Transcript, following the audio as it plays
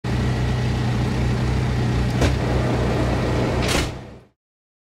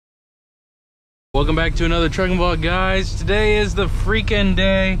Welcome back to another trucking vlog, guys. Today is the freaking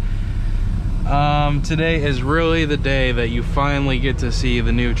day. Today is really the day that you finally get to see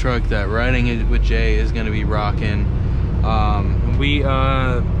the new truck that Riding with Jay is going to be rocking. We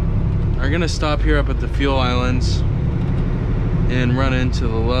are going to stop here up at the fuel islands and run into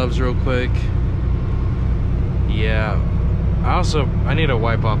the Loves real quick. Yeah, I need to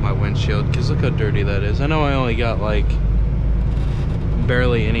wipe off my windshield because look how dirty that is. I know I only got like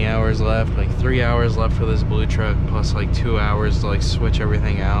barely any hours left, like 3 hours left for this blue truck, plus like 2 hours to like switch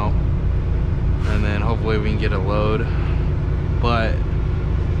everything out, and then hopefully we can get a load. But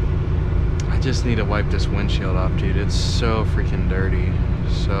I just need to wipe this windshield off, dude. It's so freaking dirty.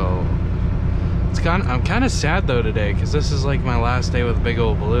 So I'm kind of sad though today, because this is like my last day with big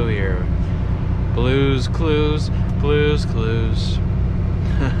old Blue here. Blues Clues, Blues Clues.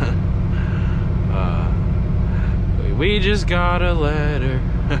 We just got a letter.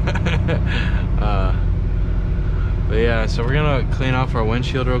 But yeah, so we're gonna clean off our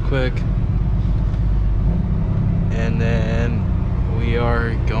windshield real quick, and then we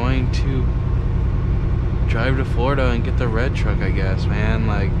are going to drive to Florida and get the red truck, I guess, man.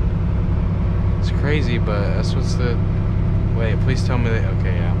 Like, it's crazy, but that's what's the... Wait, please tell me that...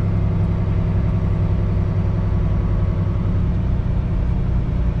 Okay, yeah.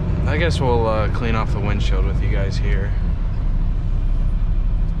 I guess we'll clean off the windshield with you guys here.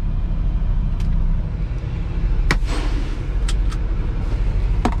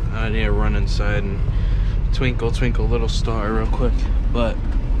 I need to run inside and twinkle, twinkle, little star real quick, but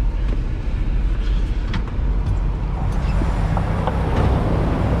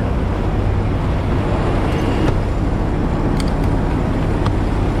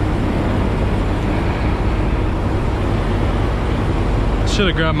should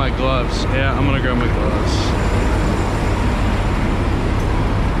have grabbed my gloves. Yeah, I'm gonna grab my gloves.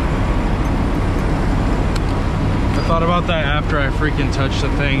 I thought about that after I freaking touched the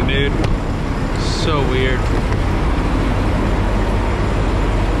thing, dude. So weird.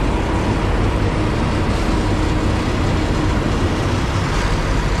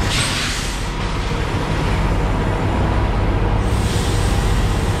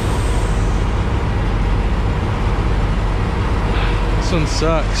 This one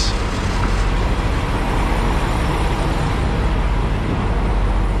sucks.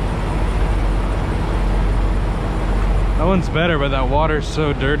 That one's better, but that water's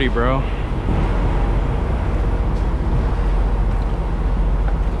so dirty, bro.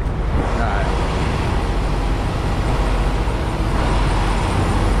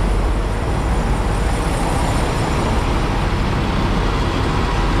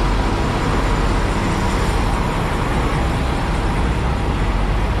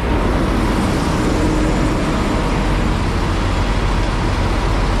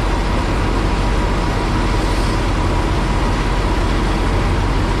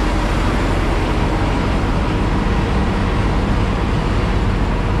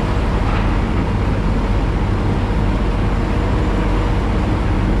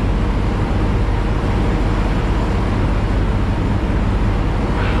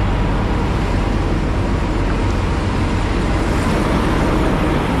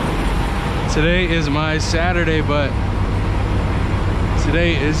 Today is my Saturday, but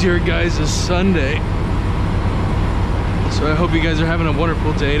today is your guys' Sunday. So I hope you guys are having a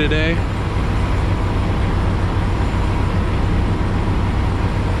wonderful day today.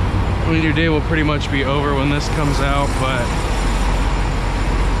 I mean, your day will pretty much be over when this comes out, but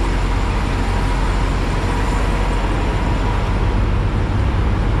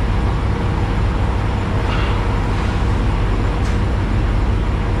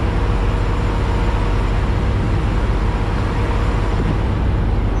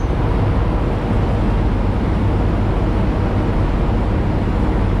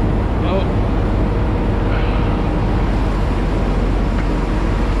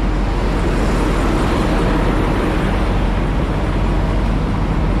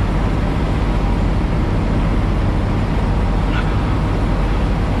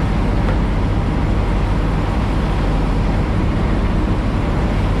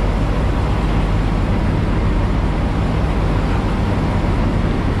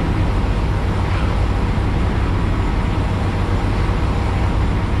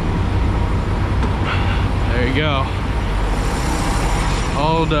go.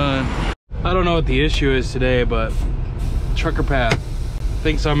 All done. I don't know what the issue is today, but Trucker Path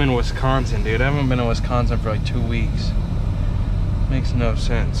thinks I'm in Wisconsin, dude. I haven't been in Wisconsin for like 2 weeks. Makes no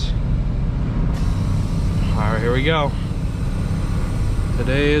sense. All right, here we go.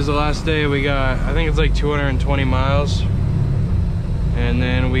 Today is the last day. We got, I think it's like 220 miles. And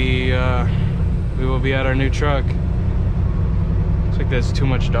then we we will be at our new truck. Looks like that's too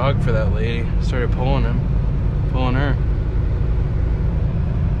much dog for that lady. Started pulling her.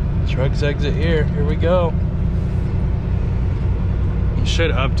 Truck's exit here. Here we go. It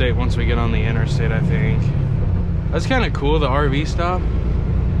should update once we get on the interstate, I think. That's kind of cool, the RV stop.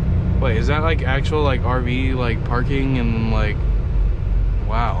 Wait, is that like actual like RV like parking and like,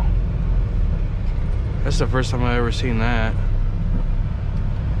 wow. That's the first time I've ever seen that.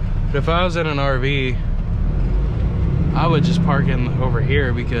 But if I was in an RV, I would just park in over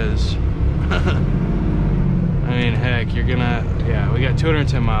here because I mean, heck, you're gonna, yeah, we got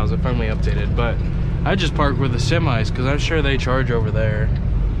 210 miles. I finally updated, but I just park with the semis because I'm sure they charge over there.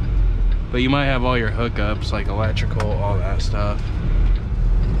 But you might have all your hookups, like electrical, all that stuff.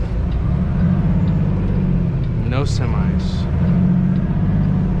 No semis.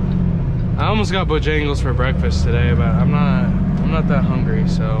 I almost got Bojangles for breakfast today, but I'm not that hungry.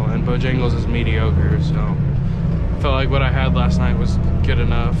 So, and Bojangles is mediocre. So, I felt like what I had last night was good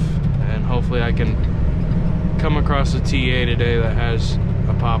enough, and hopefully I can come across a TA today that has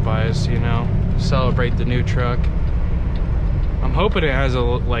a Popeyes, you know, celebrate the new truck. I'm hoping it has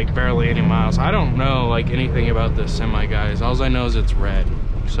like barely any miles. I don't know like anything about this semi, guys. All I know is it's red,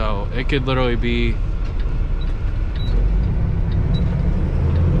 so it could literally be,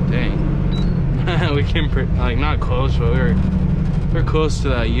 dang. We came like not close, but we're close to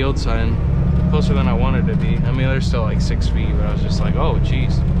that yield sign, closer than I wanted to be. I mean, they're still like 6 feet, but I was just like, oh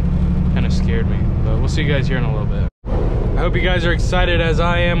geez, kind of scared me. But we'll see you guys here in a little bit. I hope you guys are excited as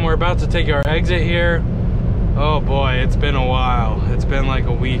I am. We're about to take our exit here. Oh boy, it's been a while. It's been like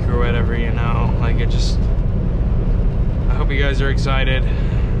a week or whatever, you know. Like it just, I hope you guys are excited.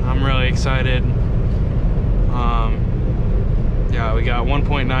 I'm really excited. Yeah, we got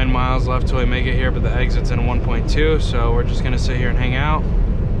 1.9 miles left till we make it here, but the exit's in 1.2, so we're just gonna sit here and hang out.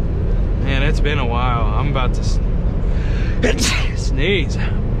 Man, it's been a while. I'm about to sneeze.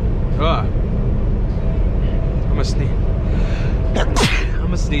 Ugh. I'm gonna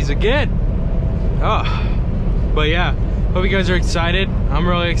sneeze again. Oh. But yeah, hope you guys are excited. I'm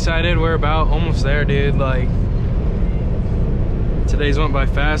really excited. We're about almost there, dude. Like, today's went by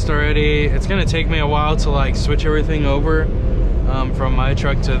fast already. It's gonna take me a while to like switch everything over from my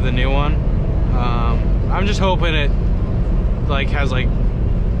truck to the new one. I'm just hoping it like has like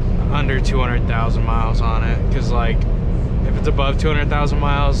under 200,000 miles on it, because like if it's above 200,000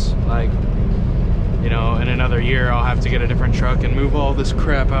 miles, like, you know, in another year I'll have to get a different truck and move all this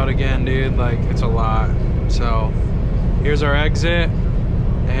crap out again, dude. Like, it's a lot. So here's our exit,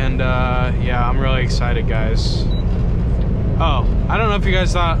 and yeah, I'm really excited, guys. Oh, I don't know if you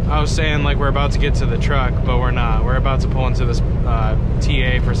guys thought I was saying like we're about to get to the truck, but we're not. We're about to pull into this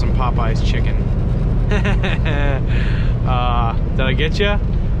TA for some Popeyes chicken. Did I get you?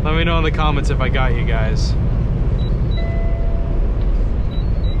 Let me know in the comments if I got you guys.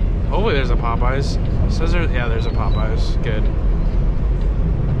 Hopefully there's a Popeyes. It says there, yeah, there's a Popeyes. Good.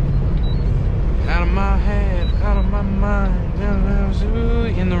 Out of my head, out of my mind.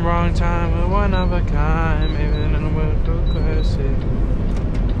 In the wrong time, one of a kind. Maybe in a word for classic.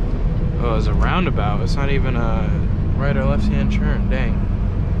 Oh, it's a roundabout. It's not even a right or left hand turn. Dang.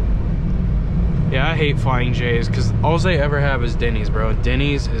 Yeah, I hate Flying J's because all they ever have is Denny's, bro.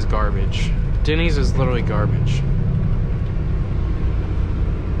 Denny's is garbage. Denny's is literally garbage.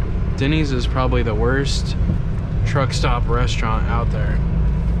 Denny's is probably the worst truck stop restaurant out there.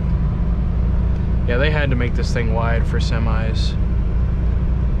 Yeah, they had to make this thing wide for semis.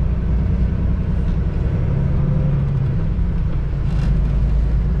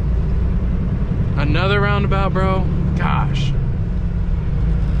 Another roundabout, bro? Gosh.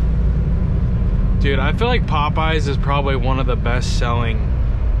 Dude, I feel like Popeyes is probably one of the best selling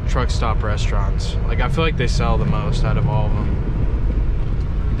truck stop restaurants. Like, I feel like they sell the most out of all of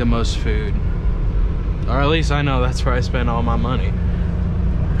them. The most food. Or at least I know that's where I spend all my money.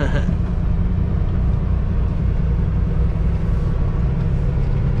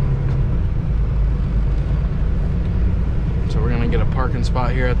 So we're gonna get a parking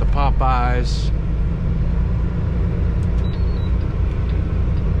spot here at the Popeyes.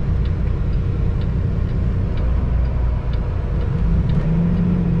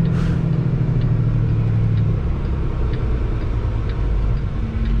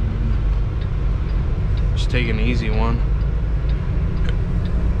 Take an easy one.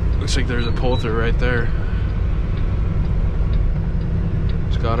 Looks like there's a pull through right there.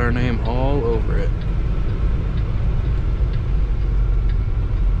 It's got our name all over it.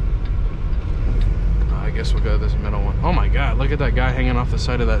 I guess we'll go to this middle one. Oh my god, look at that guy hanging off the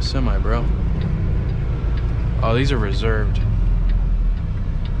side of that semi, bro. Oh, these are reserved.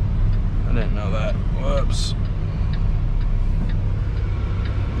 I didn't know that. Whoops.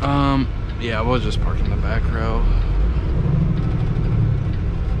 Yeah, we'll just park in the back row.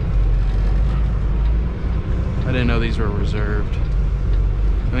 I didn't know these were reserved.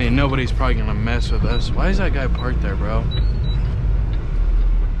 I mean, nobody's probably gonna mess with us. Why is that guy parked there, bro?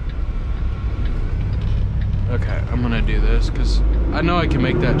 Okay, I'm gonna do this because I know I can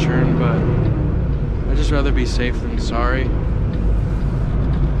make that turn, but I'd just rather be safe than sorry.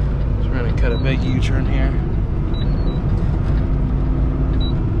 So we're gonna cut a big U-turn here.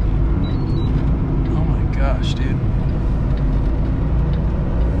 Oh my gosh, dude.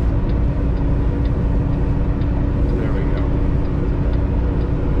 There we go.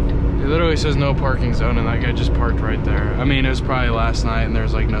 It literally says no parking zone, and that guy just parked right there. I mean, it was probably last night and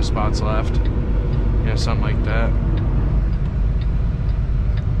there's like no spots left. You know, something like that.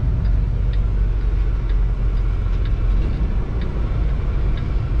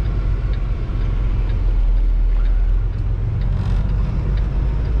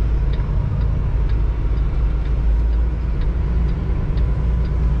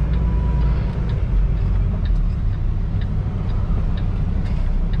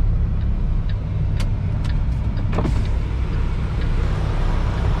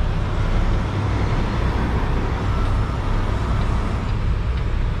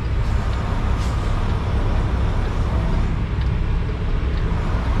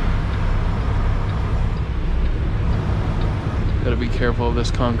 Gotta be careful of this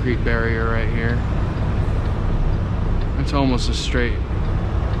concrete barrier right here. It's almost a straight.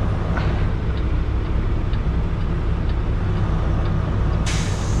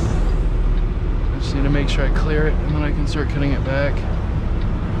 I just need to make sure I clear it and then I can start cutting it back.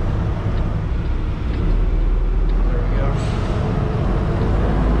 There we go.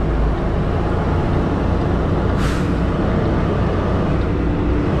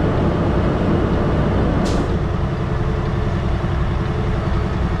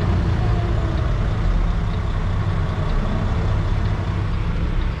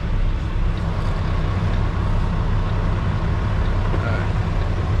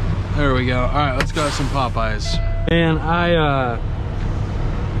 There we go. All right, let's go have some Popeyes. And I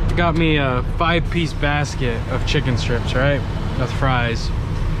got me a 5-piece basket of chicken strips, right? With fries.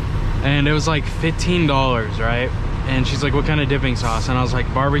 And it was like $15, right? And she's like, what kind of dipping sauce? And I was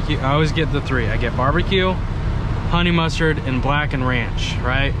like, barbecue. I always get the 3. I get barbecue, honey mustard, and black and ranch,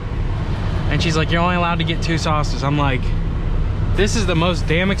 right? And she's like, you're only allowed to get 2 sauces. I'm like, this is the most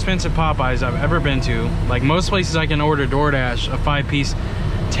damn expensive Popeyes I've ever been to. Like most places I can order DoorDash, a 5-piece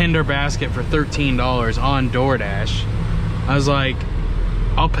tender basket for $13 on DoorDash. I was like,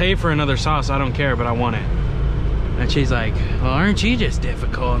 I'll pay for another sauce, I don't care, but I want it. And she's like, well, aren't you just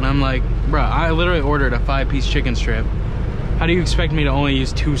difficult? And I'm like, bro, I literally ordered a 5-piece chicken strip. How do you expect me to only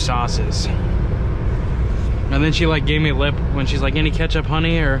use 2 sauces? And then she like gave me a lip when she's like, any ketchup,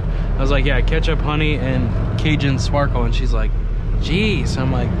 honey? Or I was like, yeah, ketchup, honey, and Cajun sparkle. And she's like, geez.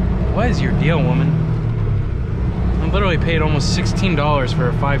 I'm like, what is your deal, woman? I literally paid almost $16 for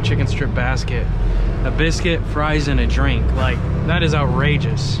a 5 chicken strip basket, a biscuit, fries, and a drink. Like, that is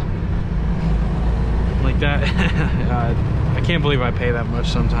outrageous. Like that, I can't believe I pay that much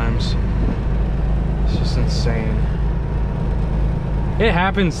sometimes. It's just insane. It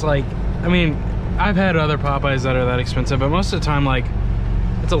happens, like, I mean, I've had other Popeyes that are that expensive, but most of the time, like,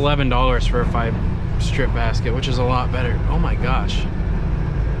 it's $11 for a 5 strip basket, which is a lot better. Oh my gosh.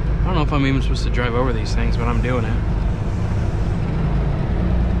 I don't know if I'm even supposed to drive over these things, but I'm doing it.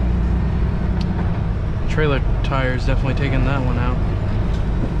 Trailer tire's definitely taking that one out.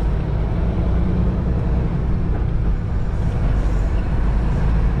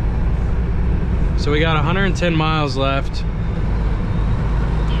 So we got 110 miles left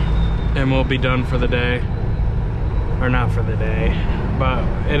and we'll be done for the day. Or not for the day, but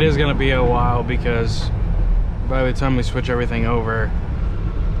it is gonna be a while because by the time we switch everything over,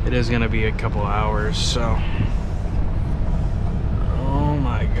 it is gonna be a couple hours, so. Oh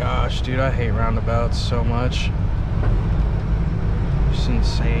my gosh, dude, I hate roundabouts so much. It's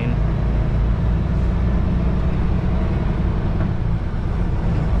insane.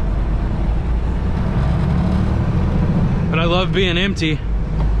 But I love being empty.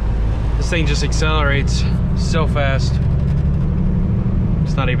 This thing just accelerates so fast.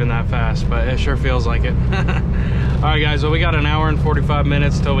 It's not even that fast, but it sure feels like it. All right, guys, well, we got an hour and 45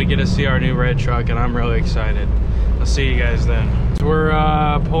 minutes till we get to see our new red truck, and I'm really excited. I'll see you guys then. So we're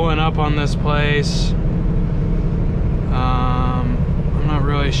pulling up on this place. I'm not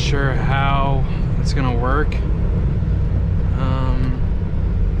really sure how it's gonna work.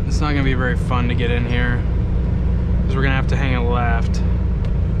 It's not gonna be very fun to get in here because we're gonna have to hang a left.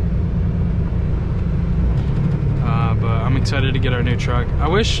 But I'm excited to get our new truck. I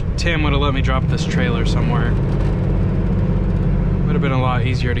wish Tim would have let me drop this trailer somewhere. Would have been a lot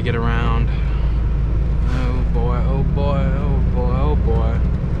easier to get around. Oh boy, oh boy, oh boy, oh boy.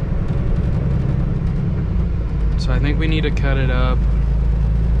 So I think we need to cut it up.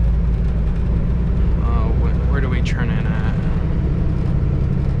 Where do we turn in at?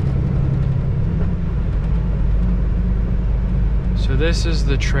 So this is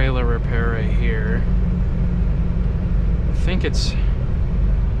the trailer repair right here. I think it's,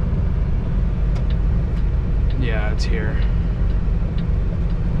 yeah, it's here.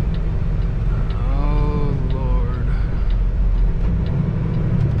 Oh Lord.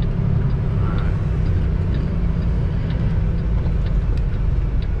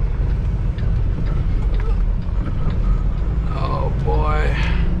 Oh boy.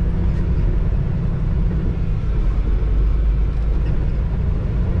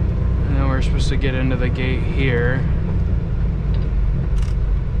 And then we're supposed to get into the gate here.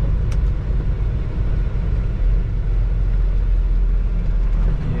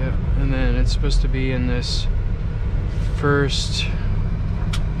 It's supposed to be in this first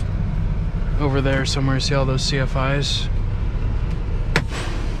over there somewhere. See all those CFIs?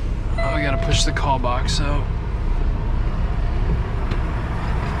 Oh, we gotta push the call box out.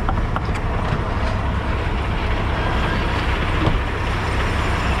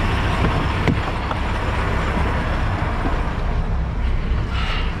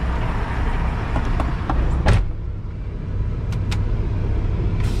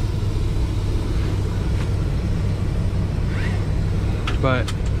 But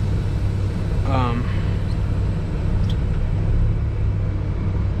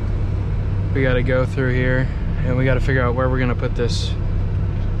we got to go through here and we got to figure out where we're gonna put this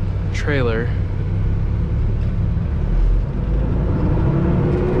trailer.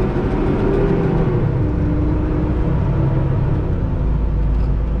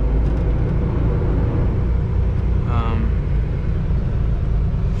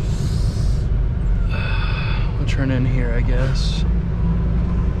 We'll turn in here, I guess.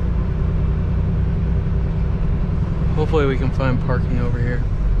 Hopefully we can find parking over here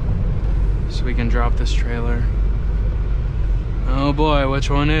so we can drop this trailer. Oh boy,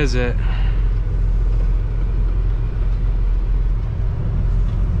 which one is it?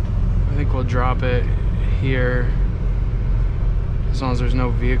 I think we'll drop it here as long as there's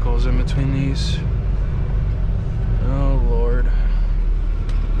no vehicles in between these. Oh Lord.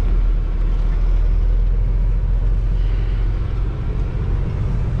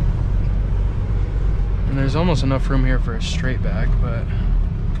 And there's almost enough room here for a straight back, but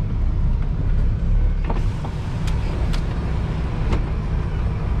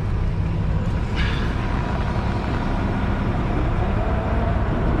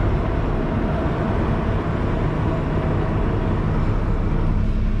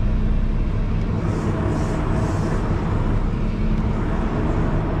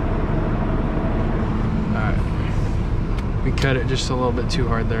alright. We cut it just a little bit too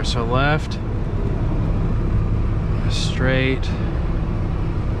hard there, so left. Straight.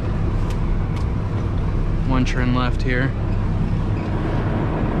 One turn left here.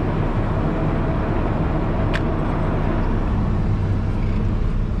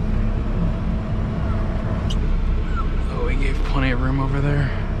 Oh, we gave plenty of room over there.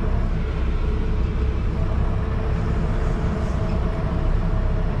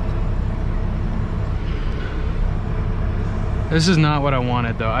 This is not what I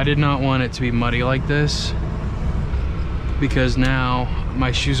wanted though. I did not want it to be muddy like this, because now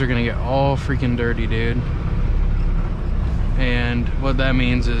my shoes are gonna get all freaking dirty, dude. And what that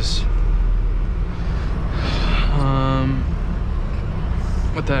means is,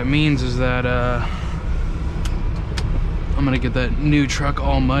 that I'm gonna get that new truck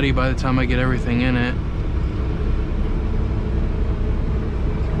all muddy by the time I get everything in it.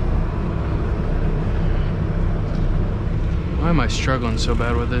 Why am I struggling so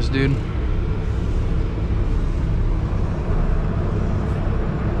bad with this, dude?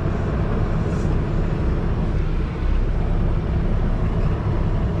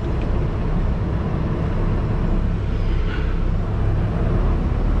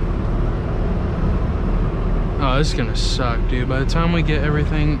 Oh, this is gonna suck, dude. By the time we get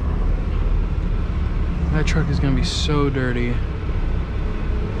everything, that truck is gonna be so dirty.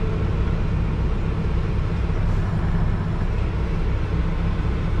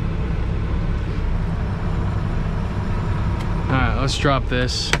 Alright, let's drop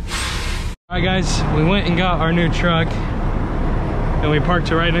this. Alright guys, we went and got our new truck and we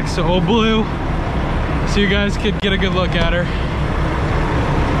parked it right next to Old Blue so you guys could get a good look at her.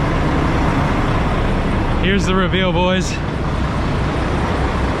 Here's the reveal, boys.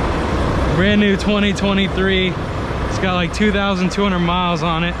 Brand new 2023. It's got like 2,200 miles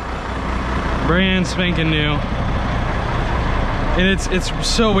on it. Brand spanking new. And it's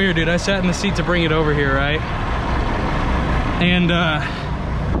so weird, dude. I sat in the seat to bring it over here, right? And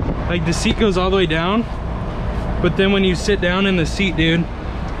like the seat goes all the way down, but then when you sit down in the seat, dude,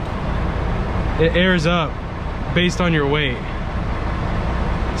 it airs up based on your weight.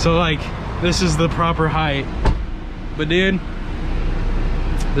 So like, this is the proper height. But dude,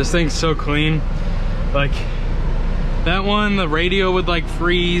 this thing's so clean. Like, that one, the radio would like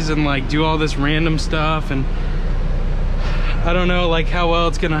freeze and like do all this random stuff, and I don't know like how well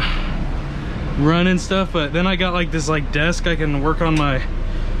it's gonna run and stuff. But then I got like this like desk I can work on my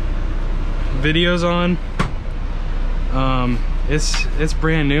videos on. It's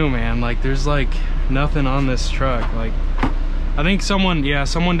brand new, man. Like, there's like nothing on this truck. Like, I think someone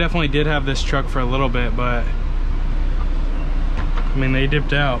definitely did have this truck for a little bit, but I mean, they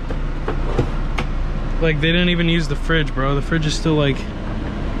dipped out. Like, they didn't even use the fridge, bro. The fridge is still like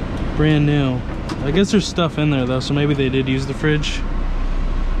brand new. I guess there's stuff in there though, so maybe they did use the fridge,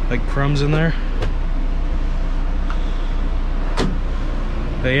 like crumbs in there.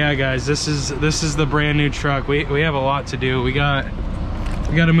 But yeah, guys, this is the brand new truck. We have a lot to do. We got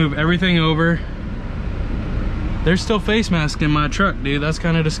to move everything over. There's still face masks in my truck, dude. That's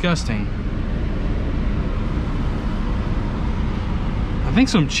kind of disgusting. I think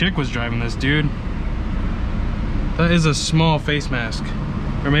some chick was driving this, dude. That is a small face mask.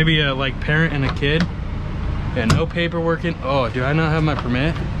 Or maybe a like parent and a kid. Yeah, no paperwork in. Oh, do I not have my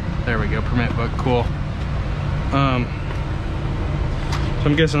permit? There we go, permit book, cool. So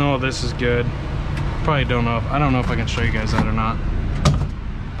I'm guessing all of this is good. Probably don't know I don't know if I can show you guys that or not.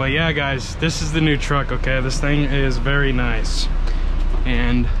 But yeah, guys, this is the new truck, okay? This thing is very nice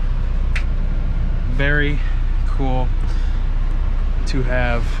and very cool to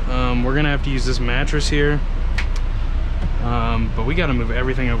have. We're gonna have to use this mattress here, but we got to move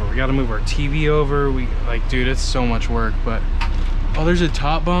everything over. We got to move our TV over. We like, dude, it's so much work. But oh, there's a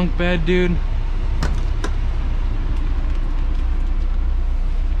top bunk bed, dude.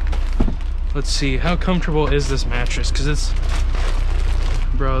 Let's see, how comfortable is this mattress? Because it's,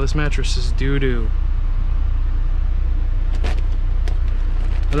 bro, this mattress is doo-doo.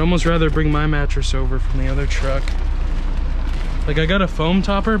 I'd almost rather bring my mattress over from the other truck. Like, I got a foam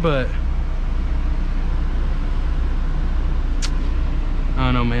topper, but I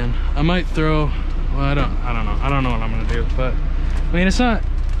don't know, man. I might throw, well, I don't know. I don't know what I'm gonna do, but I mean, it's not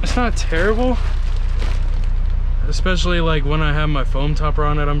terrible. Especially like when I have my foam topper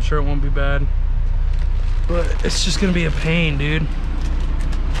on it, I'm sure it won't be bad. But it's just gonna be a pain, dude.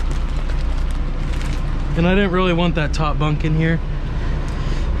 And I didn't really want that top bunk in here,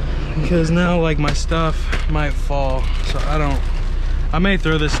 because now like my stuff might fall. So I may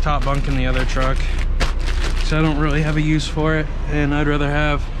throw this top bunk in the other truck, because I don't really have a use for it, and I'd rather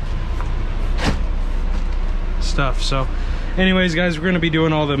have stuff. So anyways, guys, we're gonna be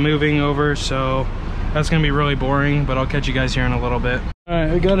doing all the moving over, so that's gonna be really boring, but I'll catch you guys here in a little bit. All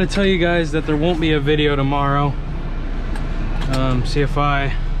right, I gotta tell you guys that there won't be a video tomorrow.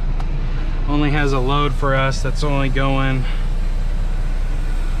 CFI only has a load for us that's only going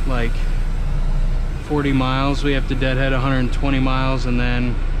like 40 miles. We have to deadhead 120 miles, and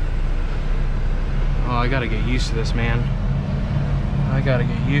then, oh, I gotta get used to this, man. I gotta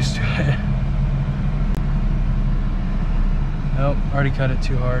get used to it. Oh, already cut it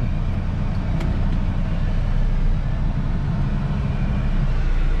too hard.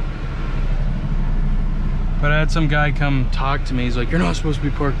 But I had some guy come talk to me. He's like, you're not supposed to be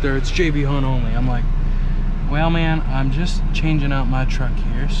parked there. It's JB Hunt only. I'm like, well, man, I'm just changing out my truck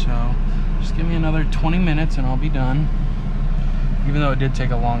here. So just give me another 20 minutes and I'll be done. Even though it did take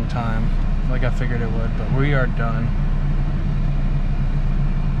a long time, like I figured it would, but we are done.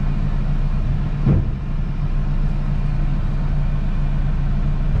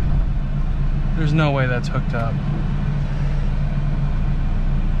 There's no way that's hooked up.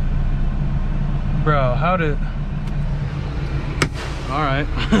 Bro, how did... Alright.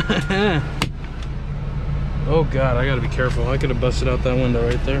 Oh god, I gotta be careful. I could have busted out that window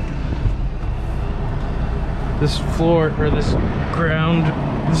right there. This floor, or this ground,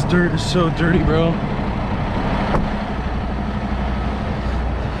 this dirt is so dirty, bro.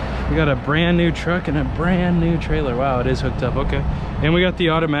 We got a brand new truck and a brand new trailer. Wow, it is hooked up, okay. And we got the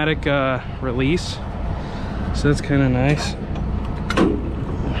automatic release, so that's kind of nice.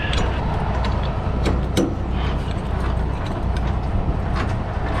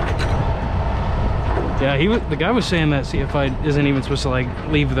 Yeah, the guy was saying that CFI isn't even supposed to like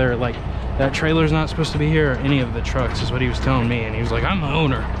leave their like that trailer's not supposed to be here, or any of the trucks, is what he was telling me. And he was like, I'm the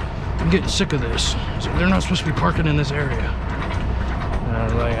owner. I'm getting sick of this. So they're not supposed to be parking in this area. And I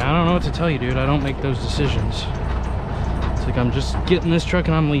was like, I don't know what to tell you, dude. I don't make those decisions. It's like, I'm just getting this truck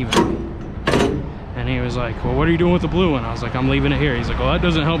and I'm leaving. And he was like, well, what are you doing with the blue one? I was like, I'm leaving it here. He's like, well, that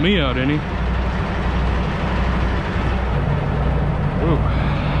doesn't help me out any. Ooh.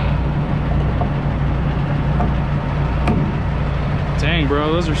 Dang,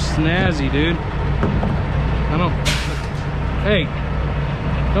 bro, those are snazzy, dude. I don't... Hey,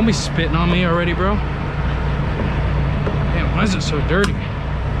 don't be spitting on me already, bro. Damn, why is it so dirty?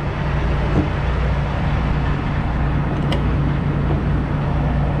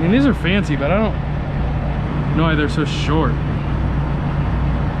 I mean, these are fancy, but I don't know why they're so short.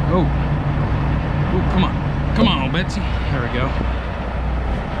 Oh. Oh, come on. Come on, Betsy. There we go.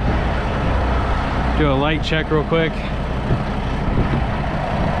 Do a light check real quick.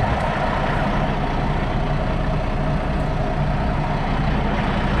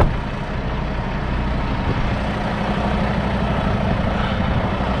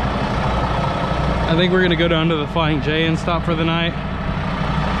 I think we're gonna go down to the Flying J and stop for the night.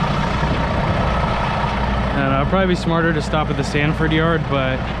 And it'll probably be smarter to stop at the Sanford yard,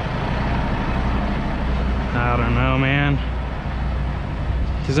 but I don't know, man.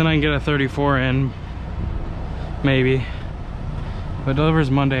 Cause then I can get a 34 in, maybe. But it delivers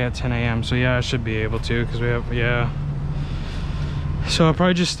Monday at 10 a.m. So yeah, I should be able to, cause we have, yeah. So I'll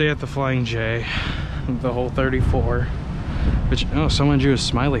probably just stay at the Flying J, the whole 34. Which, oh, someone drew a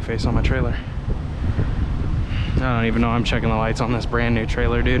smiley face on my trailer. I don't even know. I'm checking the lights on this brand new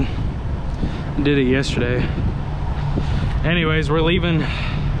trailer, dude. Did it yesterday. Anyways, we're leaving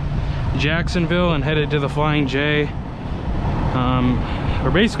Jacksonville and headed to the Flying J. We're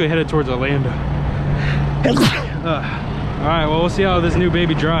basically headed towards Orlando. All right, well, we'll see how this new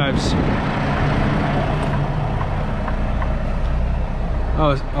baby drives.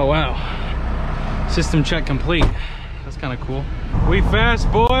 Oh wow. System check complete. That's kind of cool. We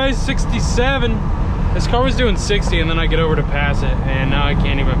fast, boys. 67. This car was doing 60 and then I get over to pass it and now I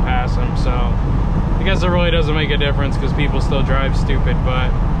can't even pass them. So I guess it really doesn't make a difference because people still drive stupid,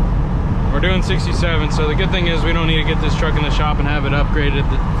 but we're doing 67. So the good thing is we don't need to get this truck in the shop and have it upgraded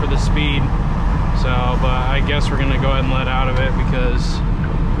for the speed. So, but I guess we're gonna go ahead and let out of it because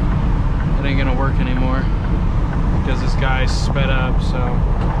it ain't gonna work anymore because this guy's sped up. So,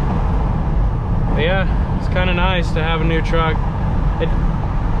 but yeah, it's kind of nice to have a new truck.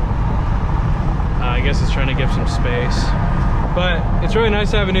 I guess it's trying to give some space, but it's really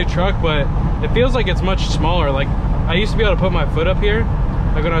nice to have a new truck, but it feels like it's much smaller. Like I used to be able to put my foot up here,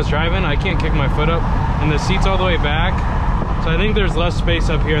 like when I was driving. I can't kick my foot up and the seat's all the way back, so I think there's less space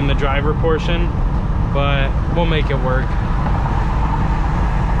up here in the driver portion, but we'll make it work.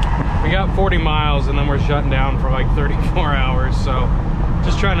 We got 40 miles and then we're shutting down for like 34 hours, so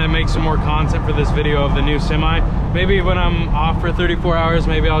just trying to make some more content for this video of the new semi. Maybe when I'm off for 34 hours,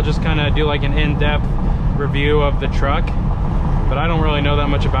 maybe I'll just kind of do like an in-depth review of the truck. But I don't really know that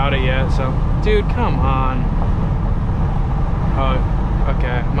much about it yet, so. Dude, come on. Oh,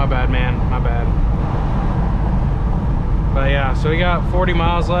 okay, my bad, man, my bad. But yeah, so we got 40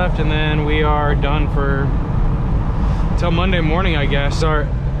 miles left and then we are done for, till Monday morning, I guess. Our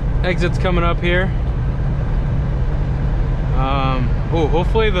exit's coming up here. Oh,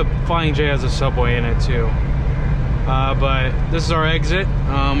 hopefully the Flying J has a Subway in it too. But this is our exit.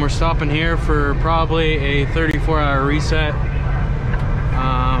 We're stopping here for probably a 34-hour reset.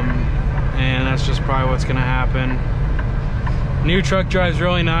 And that's just probably what's gonna happen. New truck drives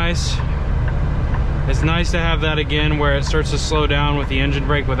really nice. It's nice to have that again where it starts to slow down with the engine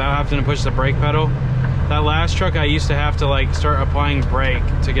brake without having to push the brake pedal. That last truck I used to have to like start applying brake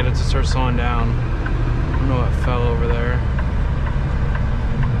to get it to start slowing down. I don't know what fell over there.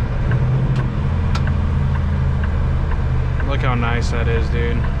 Look how nice that is,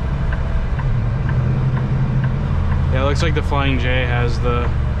 dude. Yeah, it looks like the Flying J has the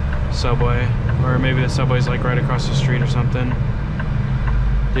Subway, or maybe the Subway's like right across the street or something.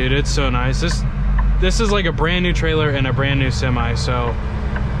 Dude, it's so nice. This is like a brand new trailer and a brand new semi, so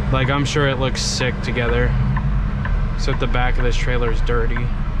like I'm sure it looks sick together. Except the back of this trailer is dirty.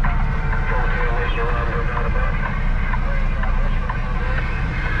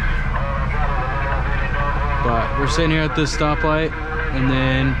 But we're sitting here at this stoplight, and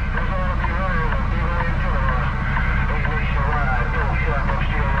then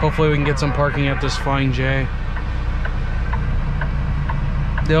hopefully we can get some parking at this Flying J.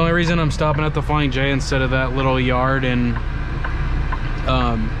 The only reason I'm stopping at the Flying J instead of that little yard and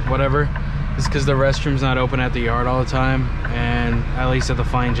whatever is because the restroom's not open at the yard all the time, and at least at the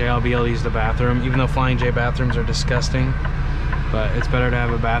Flying J I'll be able to use the bathroom, even though Flying J bathrooms are disgusting. But it's better to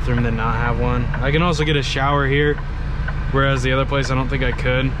have a bathroom than not have one. I can also get a shower here, whereas the other place I don't think I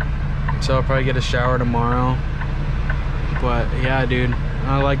could. So I'll probably get a shower tomorrow. But yeah, dude,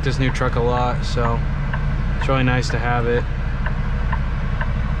 I like this new truck a lot, so it's really nice to have it.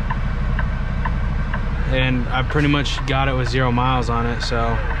 And I pretty much got it with 0 miles on it,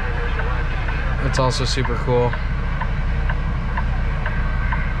 so it's also super cool.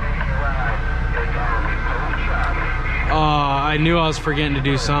 Oh, I knew I was forgetting to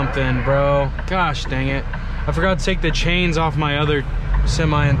do something, bro. Gosh dang it. I forgot to take the chains off my other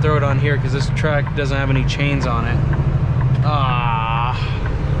semi and throw it on here because this track doesn't have any chains on it. Ah,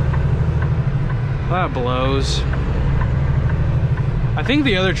 that blows. I think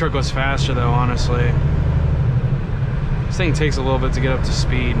the other truck was faster though, honestly. This thing takes a little bit to get up to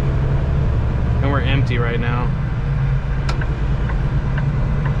speed. And we're empty right now.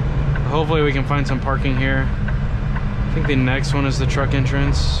 Hopefully we can find some parking here. I think the next one is the truck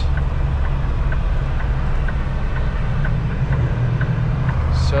entrance.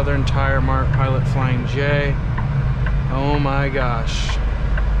 Southern Tire Mart Pilot Flying J. Oh my gosh.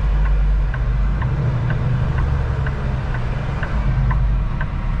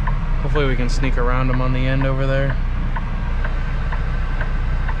 Hopefully we can sneak around them on the end over there.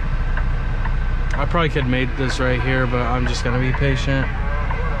 I probably could have made this right here, but I'm just gonna be patient.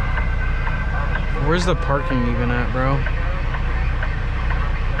 Where's the parking even at, bro?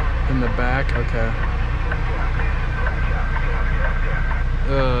 In the back? Okay.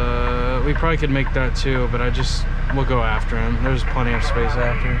 We probably could make that too, but we'll go after him. There's plenty of space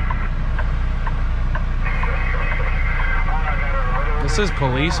after. This says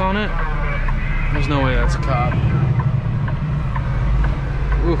police on it? There's no way that's a cop.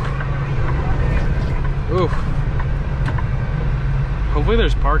 Oof. Oof. Hopefully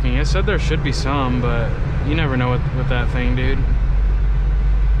there's parking. It said there should be some, but you never know with that thing, dude.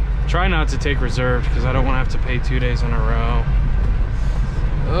 Try not to take reserved because I don't want to have to pay 2 days in a row.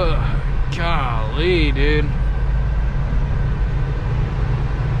 Ugh, golly, dude.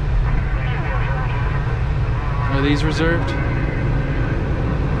 Are these reserved?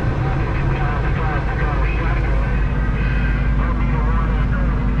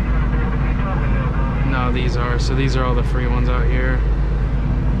 No, these are. So these are all the free ones out here.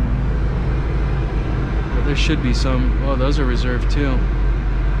 But there should be some. Oh, those are reserved too.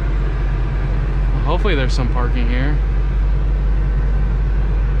 Well, hopefully there's some parking here.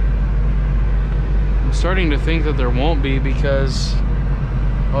 I'm starting to think that there won't be because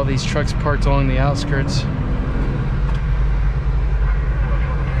all these trucks parked along the outskirts.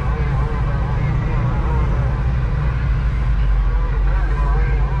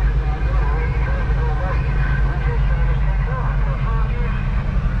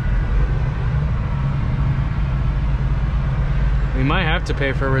 We might have to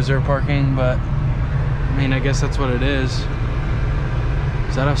pay for reserve parking, but I mean, I guess that's what it is.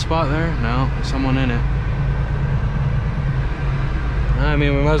 Is that a spot there? No, there's someone in it. I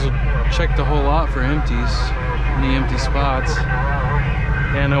mean, we might as well check the whole lot for empties. Any empty spots.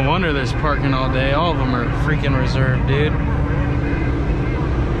 Yeah, no wonder there's parking all day. All of them are freaking reserved, dude.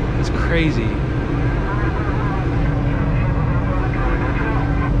 It's crazy.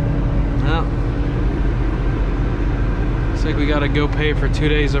 Well, looks like we gotta go pay for 2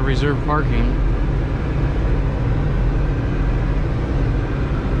 days of reserved parking.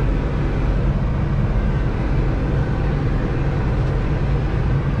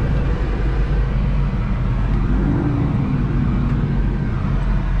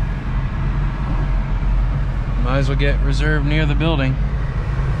 Might as well get reserved near the building.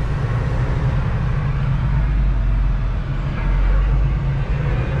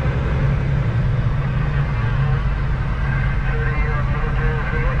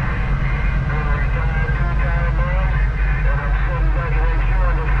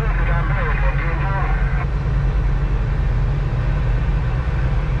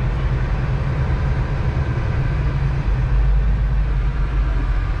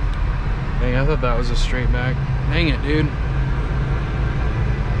 Dang, I thought that was a straight back. Dang it, dude.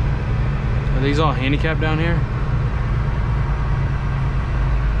 Are these all handicapped down here?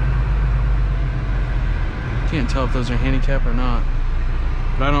 Can't tell if those are handicapped or not.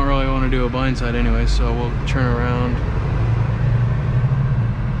 But I don't really want to do a blindside anyway, so we'll turn around.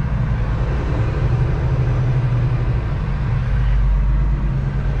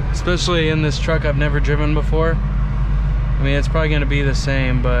 Especially in this truck I've never driven before. I mean, it's probably going to be the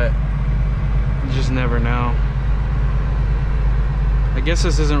same, but you just never know. I guess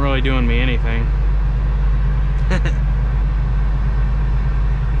this isn't really doing me anything.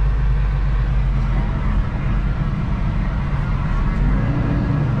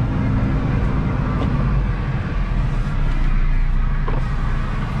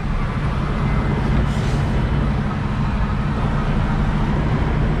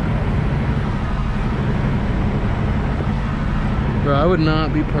 Bro, I would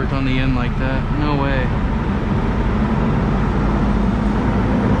not be parked on the end like that. No way.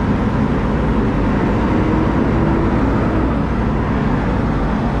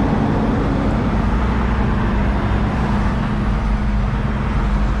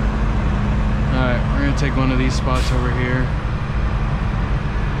 Take one of these spots over here.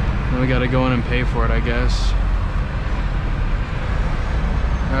 Then we gotta go in and pay for it, I guess.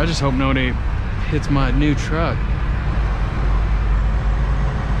 I just hope nobody hits my new truck.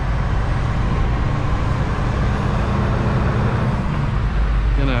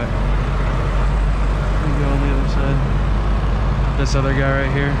 Gonna go on the other side. This other guy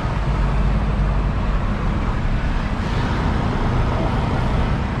right here.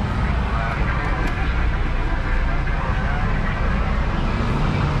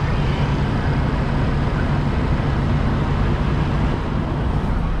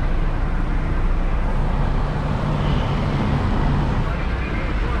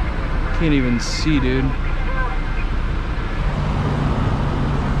 Can't even see, dude.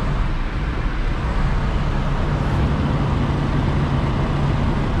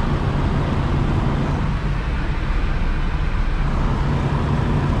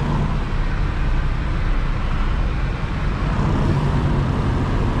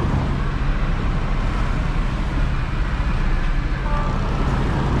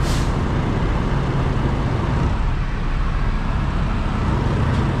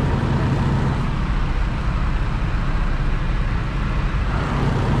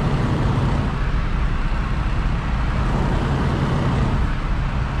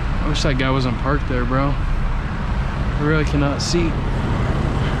 I wish that guy wasn't parked there, bro. I really cannot see.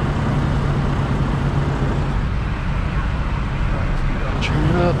 Turn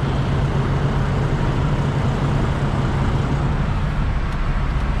it up.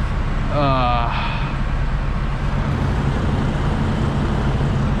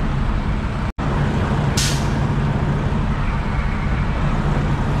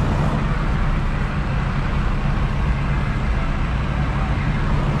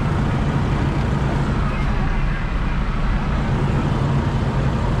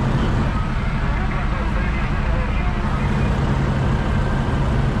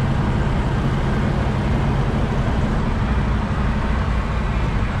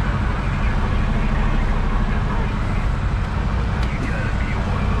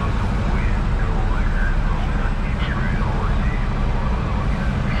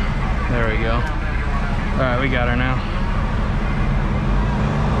 There we go. All right, we got her now.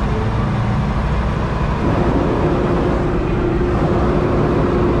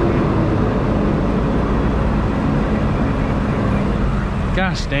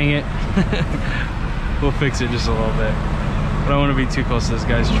 Gosh dang it. We'll fix it just a little bit. I don't want to be too close to this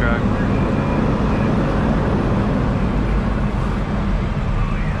guy's truck.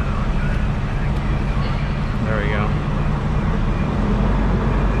 There we go.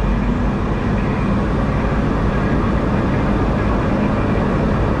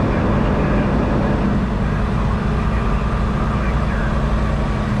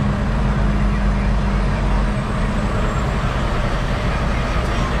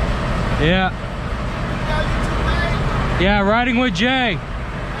 Yeah. Yeah, Riding with Jay.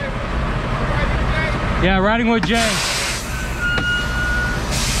 Yeah, Riding with Jay.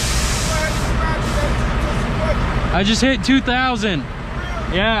 I just hit 2,000.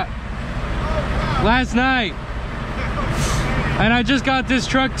 Yeah. Last night. And I just got this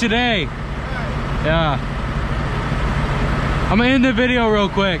truck today. Yeah. I'm gonna end the video real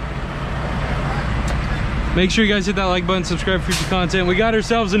quick. Make sure you guys hit that like button, subscribe for future content. We got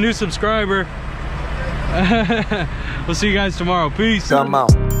ourselves a new subscriber. We'll see you guys tomorrow. Peace. Come on.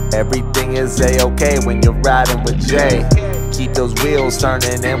 Everything is A-okay when you're riding with Jay. Keep those wheels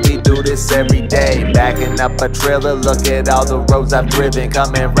turning and we do this every day. Backing up a trailer, look at all the roads I've driven.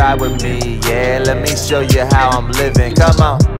 Come and ride with me, yeah, let me show you how I'm living. Come on.